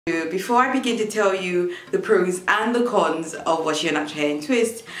Before I begin to tell you the pros and the cons of washing your natural hair in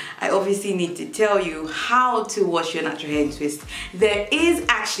twist, I obviously need to tell you how to wash your natural hair in twist. There is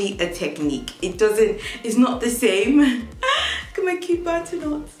actually a technique. It's not the same. Look at my cute bantu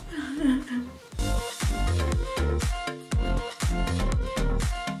knots.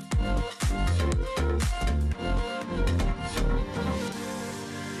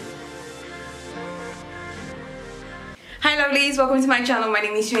 Hi lovelies, welcome to my channel. My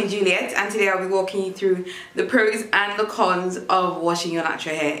name is Juliet and today I'll be walking you through the pros and the cons of washing your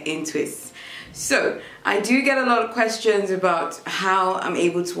natural hair in twists. So I do get a lot of questions about how I'm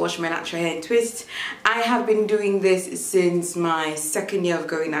able to wash my natural hair in twists. I have been doing this since my second year of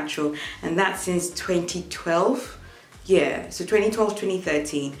going natural, and that's since 2012. Yeah, so 2012,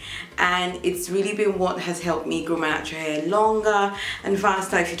 2013, and it's really been what has helped me grow my natural hair longer and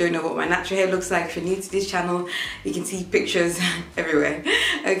faster. If you don't know what my natural hair looks like, if you're new to this channel, you can see pictures everywhere.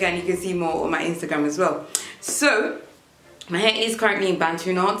 Okay, and you can see more on my Instagram as well. So my hair is currently in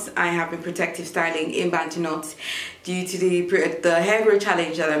bantu knots. I have been protective styling in bantu knots due to the hair growth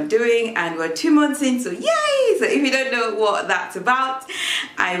challenge that I'm doing, and we're 2 months in, so yay! So if you don't know what that's about,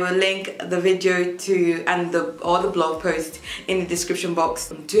 I will link the video to or the blog post in the description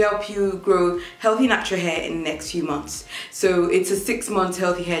box to help you grow healthy natural hair in the next few months. So it's a 6-month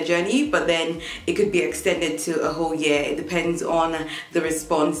healthy hair journey, but then it could be extended to a whole year. It depends on the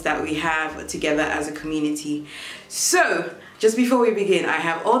response that we have together as a community. So just before we begin, I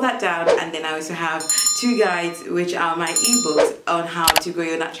have all that down, and then I also have 2 guides, which are my ebooks on how to grow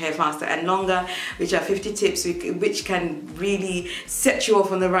your natural hair faster and longer, which are 50 tips which can really set you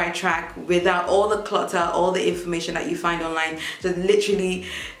off on the right track without all the clutter, all the information that you find online. That literally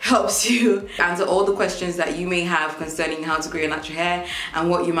helps you answer all the questions that you may have concerning how to grow your natural hair and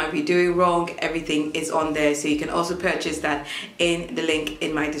what you might be doing wrong. Everything is on there, so you can also purchase that in the link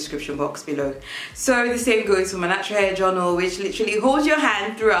in my description box below. So the same goes for my natural hair journal, which literally holds your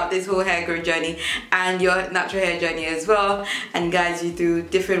hand throughout this whole hair growth journey and your natural hair journey as well, and guides you through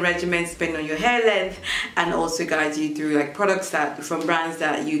different regimens depending on your hair length, and also guides you through like products from brands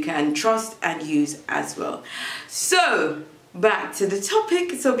that you can trust and use as well. So back to the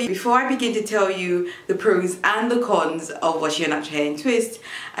topic. So before I begin to tell you the pros and the cons of washing your natural hair in twist,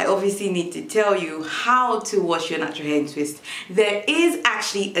 I obviously need to tell you how to wash your natural hair in twist. There is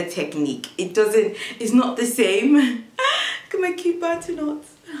actually a technique. It's not the same. Look at my cute bantu knots.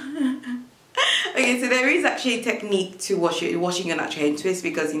 Okay, so there is actually a technique to washing your natural hair in twist,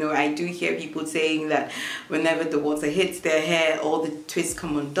 because I do hear people saying that whenever the water hits their hair, all the twists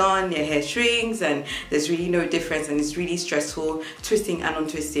come undone, their hair shrinks, and there's really no difference, and it's really stressful twisting and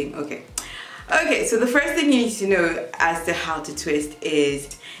untwisting. Okay, so the first thing you need to know as to how to twist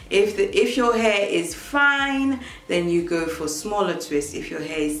is if your hair is fine, then you go for smaller twists. If your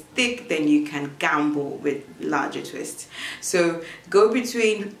hair is thick, then you can gamble with larger twists. So go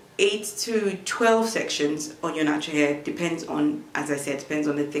between 8 to 12 sections on your natural hair. Depends on, as I said, depends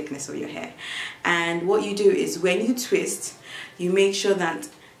on the thickness of your hair. And what you do is when you twist, you make sure that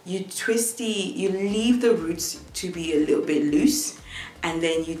you leave the roots to be a little bit loose, and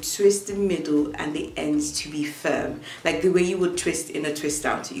then you twist the middle and the ends to be firm, like the way you would twist in a twist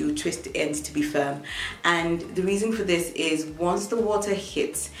out. You would twist the ends to be firm. And the reason for this is once the water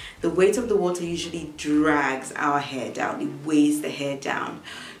hits, the weight of the water usually drags our hair down. It weighs the hair down.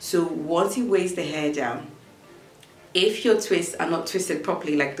 So once it weighs the hair down, if your twists are not twisted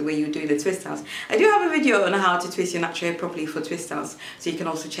properly, like the way you do the twist outs, I do have a video on how to twist your natural hair properly for twist outs, so you can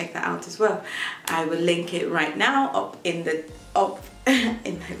also check that out as well. I will link it right now up with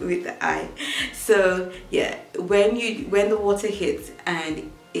the eye. So yeah, when the water hits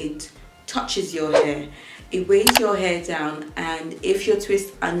and it touches your hair, it weighs your hair down, and if your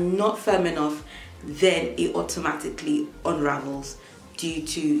twists are not firm enough, then it automatically unravels due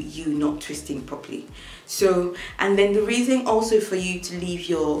to you not twisting properly. So, and then the reason also for you to leave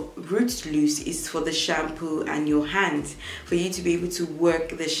your roots loose is for the shampoo and your hands, for you to be able to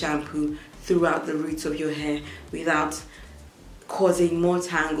work the shampoo throughout the roots of your hair without causing more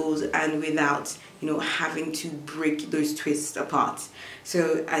tangles and without having to break those twists apart.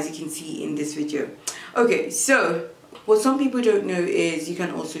 So as you can see in this video. Okay, so what some people don't know is you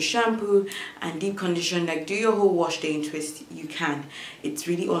can also shampoo and deep condition, like do your whole wash day and twist. You can. It's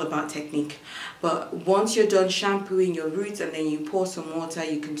really all about technique. But once you're done shampooing your roots and then you pour some water,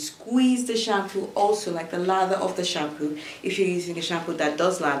 you can squeeze the shampoo also, like the lather of the shampoo. If you're using a shampoo that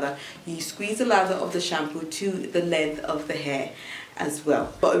does lather, you squeeze the lather of the shampoo to the length of the hair as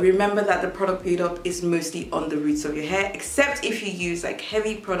well. But remember that the product buildup is mostly on the roots of your hair, except if you use like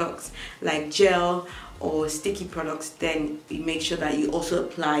heavy products like gel or sticky products, then you make sure that you also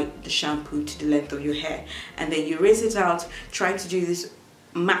apply the shampoo to the length of your hair, and then you rinse it out. Try to do this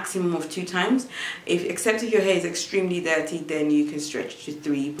maximum of 2 times. Except if your hair is extremely dirty, then you can stretch to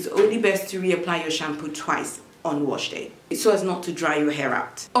 3. It's only best to reapply your shampoo twice on wash day, so as not to dry your hair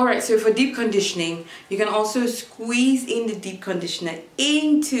out. Alright, so for deep conditioning, you can also squeeze in the deep conditioner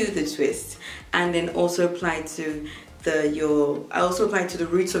into the twist, and then also apply to I also apply to the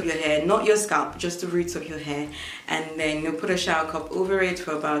roots of your hair, not your scalp, just the roots of your hair, and then you'll put a shower cup over it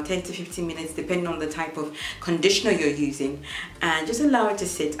for about 10 to 15 minutes depending on the type of conditioner you're using, and just allow it to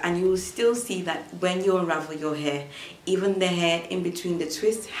sit, and you will still see that when you unravel your hair, even the hair in between the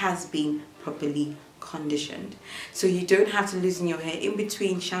twists has been properly conditioned. So you don't have to loosen your hair in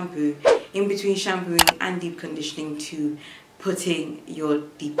between shampooing and deep conditioning to putting your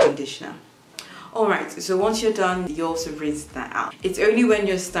deep conditioner. Alright, so once you're done, you also rinse that out. It's only when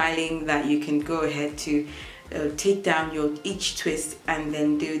you're styling that you can go ahead to take down each twist and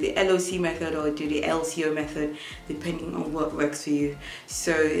then do the LOC method or do the LCO method, depending on what works for you.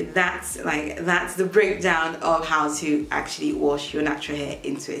 So that's the breakdown of how to actually wash your natural hair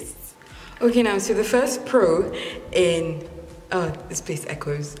in twists. Okay, now so the first pro in this place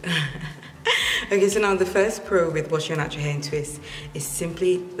echoes. Okay, so now the first pro with washing your natural hair in twists is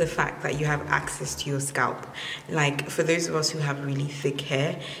simply the fact that you have access to your scalp. Like, for those of us who have really thick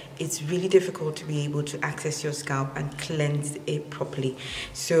hair, it's really difficult to be able to access your scalp and cleanse it properly.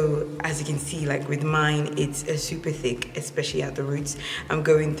 So as you can see, like with mine, it's super thick, especially at the roots. I'm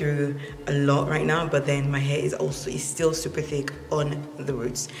going through a lot right now, but then my hair is still super thick on the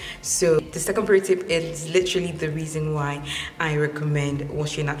roots. So the second pro tip is literally the reason why I recommend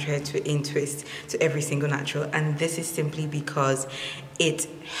washing your natural hair in twists to every single natural, and this is simply because it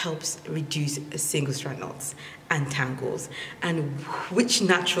helps reduce single strand knots and tangles. And which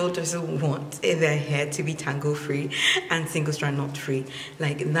natural doesn't want their hair to be tangle free and single strand knot free?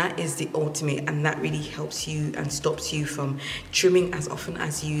 Like, that is the ultimate, and that really helps you and stops you from trimming as often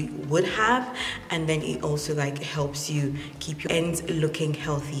as you would have, and then it also like helps you keep your ends looking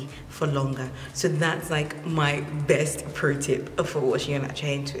healthy for longer. So that's like my best pro tip for washing your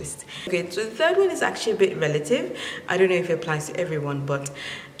natural hair in twist. Okay, so the third one is actually a bit relative. I don't know if it applies to everyone, but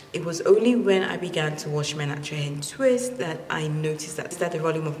it was only when I began to wash my natural hair in twist that I noticed that the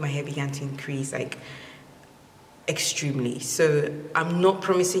volume of my hair began to increase, like, extremely. So I'm not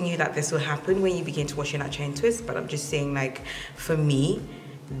promising you that this will happen when you begin to wash your natural hair in twist, but I'm just saying, like, for me,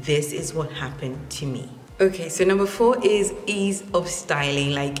 this is what happened to me. Okay, so number 4 is ease of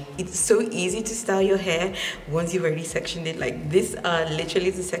styling. Like, it's so easy to style your hair once you've already sectioned it. Like, these are literally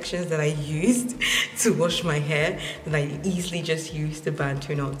the sections that I used to wash my hair, that I easily just used to band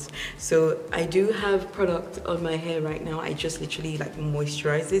 2 knots. So I do have product on my hair right now. I just literally like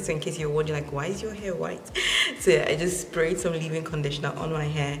moisturize it. So in case you're wondering, like, why is your hair white? So yeah, I just sprayed some leave-in conditioner on my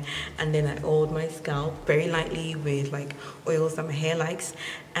hair, and then I oiled my scalp very lightly with like oils that my hair likes.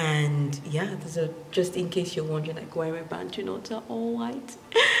 And yeah, just in case you're wondering, like, why my band 2 knots are all white.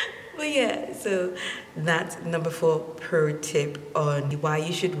 But yeah, so that's number 4 pro tip on why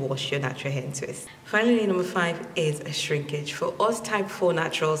you should wash your natural hair in twist. Finally, number 5 is a shrinkage. For us type 4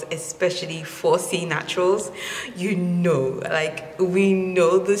 naturals, especially 4C naturals, you know, like, we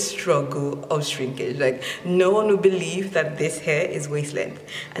know the struggle of shrinkage. Like, no one will believe that this hair is waist length,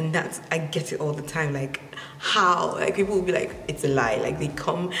 and I get it all the time. Like, how? Like, people will be like, it's a lie. Like, they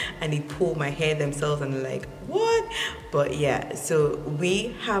come and they pull my hair themselves and they're like, what? But yeah, so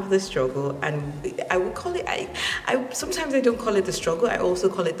we have the struggle, and I would call it, sometimes I don't call it the struggle, I also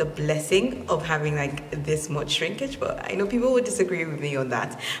call it the blessing of having like this much shrinkage. But I know people would disagree with me on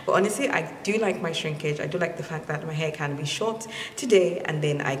that, but honestly, I do like my shrinkage. I do like the fact that my hair can be short today and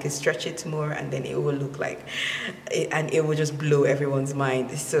then I can stretch it tomorrow, and then it will look like and it will just blow everyone's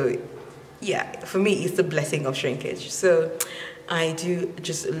mind. So yeah, for me, it's the blessing of shrinkage. So I do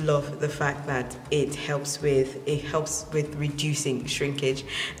just love the fact that it helps with reducing shrinkage.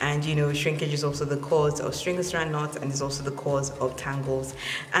 And you know, shrinkage is also the cause of single strand knots, and is also the cause of tangles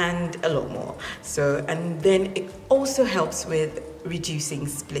and a lot more. So, and then it also helps with reducing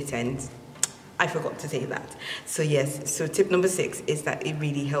split ends. I forgot to say that. So yes, so tip number 6 is that it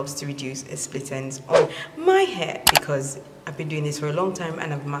really helps to reduce split ends on my hair, because I've been doing this for a long time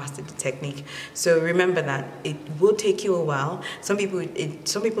and I've mastered the technique. So remember that it will take you a while. Some people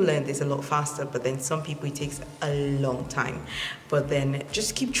learn this a lot faster, but then some people it takes a long time. But then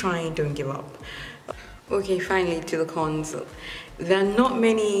just keep trying, don't give up. Okay, finally to the cons. There are not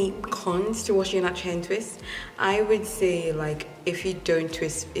many cons to washing your natural hair in twist. I would say, like, if you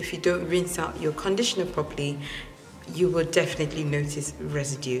don't rinse out your conditioner properly, you will definitely notice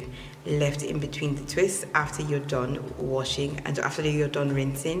residue left in between the twists after you're done washing and after you're done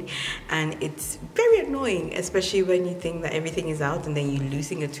rinsing, and it's very annoying, especially when you think that everything is out and then you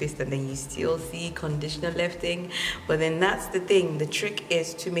loosen a twist and then you still see conditioner left in. But then that's the thing, the trick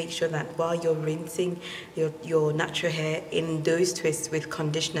is to make sure that while you're rinsing your natural hair in those twists with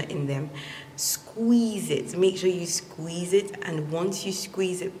conditioner in them, squeeze it, make sure you squeeze it, and once you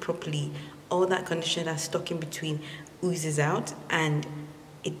squeeze it properly, all that conditioner that's stuck in between oozes out and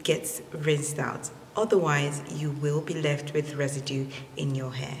it gets rinsed out. Otherwise, you will be left with residue in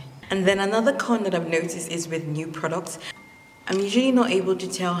your hair. And then another con that I've noticed is with new products. I'm usually not able to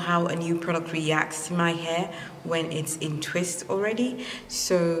tell how a new product reacts to my hair when it's in twist already.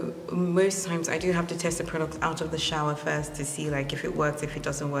 So most times I do have to test the product out of the shower first to see like if it works, if it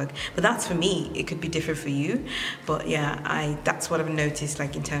doesn't work. But that's for me. It could be different for you. But yeah, that's what I've noticed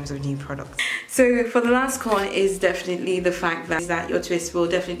like in terms of new products. So for the last con is definitely the fact that your twist will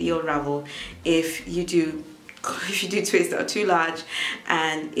definitely unravel if you do twists that are too large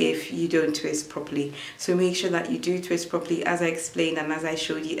and if you don't twist properly. So make sure that you do twist properly as I explained and as I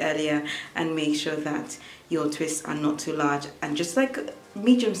showed you earlier, and make sure that your twists are not too large, and just like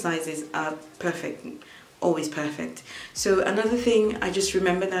medium sizes are perfect, always perfect. So another thing I just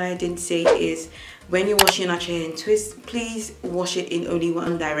remembered that I didn't say is when you're washing your natural hair in twist, please wash it in only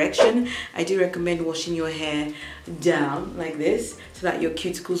one direction. I do recommend washing your hair down like this so that your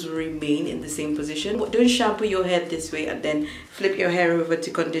cuticles will remain in the same position. Don't shampoo your head this way and then flip your hair over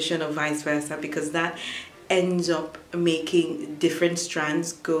to condition or vice versa, because that ends up making different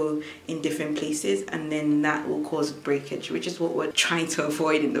strands go in different places, and then that will cause breakage, which is what we're trying to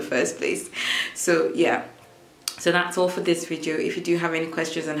avoid in the first place. So yeah, so that's all for this video. If you do have any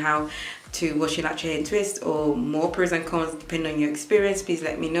questions on how to wash your natural hair in twist, or more pros and cons depending on your experience, please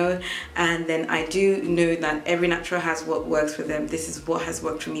let me know. And then I do know that every natural has what works for them. This is what has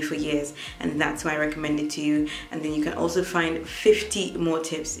worked for me for years, and that's why I recommend it to you. And then you can also find 50 more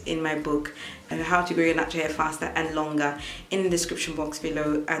tips in my book on how to grow your natural hair faster and longer in the description box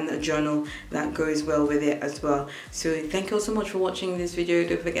below, and a journal that goes well with it as well. So thank you all so much for watching this video.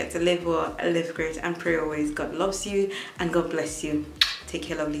 Don't forget to live well, live great, and pray always. God loves you and God bless you. Take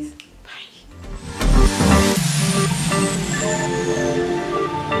care, lovelies.